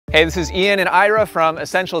Hey, this is Ian and Ira from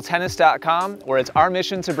EssentialTennis.com, where it's our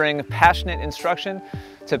mission to bring passionate instruction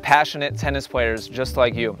to passionate tennis players just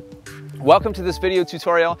like you. Welcome to this video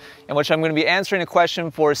tutorial in which I'm going to be answering a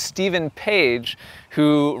question for Stephen Page,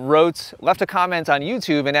 who left a comment on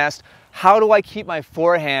YouTube and asked, how do I keep my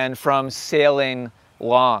forehand from sailing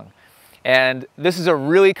long? And this is a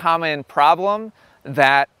really common problem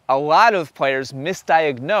that a lot of players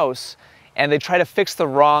misdiagnose and they try to fix the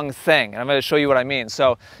wrong thing. And I'm going to show you what I mean.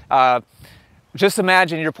 So just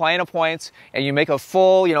imagine you're playing a point and you make a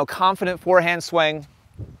full, confident forehand swing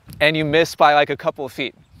and you miss by like a couple of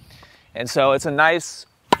feet. And so it's a nice,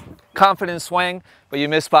 confident swing, but you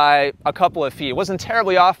miss by a couple of feet. It wasn't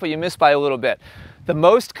terribly off, but you missed by a little bit. The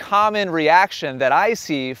most common reaction that I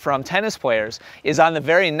see from tennis players is on the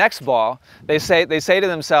very next ball, they say to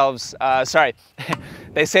themselves,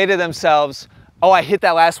 they say to themselves, oh, I hit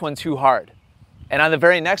that last one too hard. And on the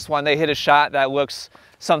very next one, they hit a shot that looks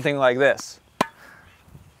something like this.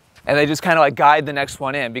 And they just kind of like guide the next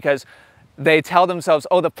one in because they tell themselves,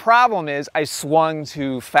 oh, the problem is I swung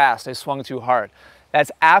too fast, I swung too hard. That's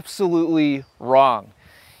absolutely wrong.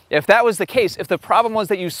 If that was the case, if the problem was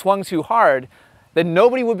that you swung too hard, then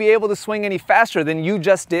nobody would be able to swing any faster than you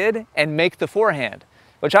just did and make the forehand,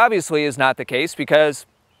 which obviously is not the case because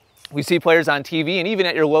we see players on TV and even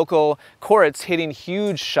at your local courts hitting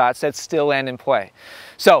huge shots that still land in play.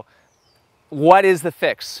 So what is the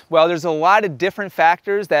fix? Well, there's a lot of different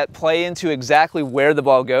factors that play into exactly where the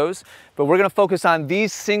ball goes, but we're going to focus on the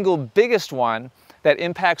single biggest one that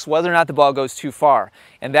impacts whether or not the ball goes too far,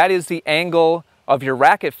 and that is the angle of your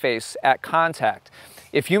racket face at contact.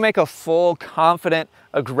 If you make a full, confident,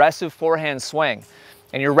 aggressive forehand swing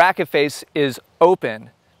and your racket face is open,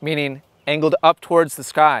 meaning angled up towards the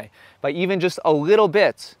sky by even just a little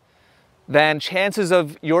bit, then chances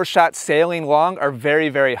of your shot sailing long are very,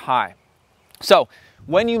 very high. So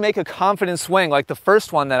when you make a confident swing like the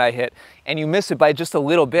first one that I hit and you miss it by just a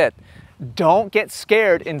little bit, don't get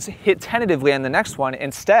scared and hit tentatively on the next one.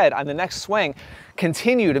 Instead, on the next swing,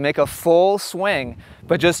 continue to make a full swing,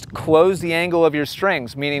 but just close the angle of your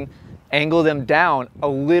strings, meaning angle them down a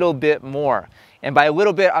little bit more. And by a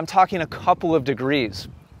little bit, I'm talking a couple of degrees.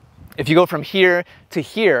 If you go from here to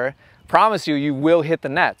here, promise you, you will hit the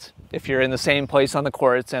net if you're in the same place on the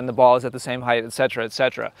courts and the ball is at the same height, etc.,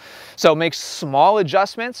 etc. So make small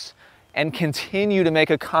adjustments and continue to make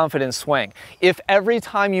a confident swing. If every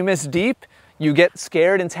time you miss deep, you get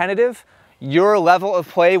scared and tentative, your level of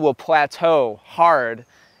play will plateau hard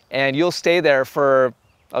and you'll stay there for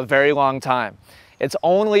a very long time. It's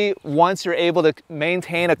only once you're able to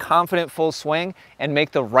maintain a confident full swing and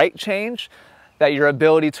make the right change that your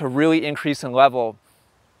ability to really increase in level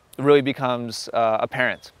really becomes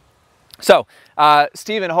apparent. So,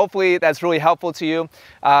 Stephen, hopefully that's really helpful to you.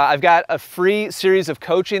 I've got a free series of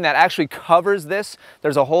coaching that actually covers this.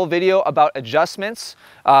 There's a whole video about adjustments,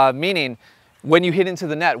 meaning when you hit into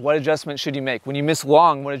the net, what adjustment should you make? When you miss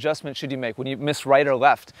long, what adjustment should you make? When you miss right or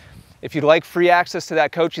left? If you'd like free access to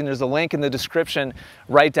that coaching, there's a link in the description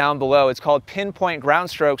right down below. It's called Pinpoint Ground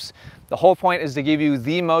Strokes. The whole point is to give you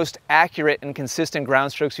the most accurate and consistent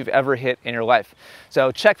ground strokes you've ever hit in your life.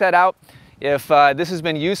 So check that out. If this has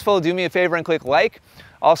been useful, do me a favor and click like.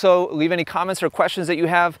 Also, leave any comments or questions that you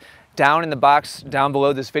have down in the box down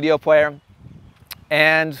below this video player.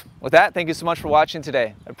 And with that, thank you so much for watching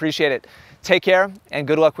today. I appreciate it. Take care and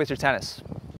good luck with your tennis.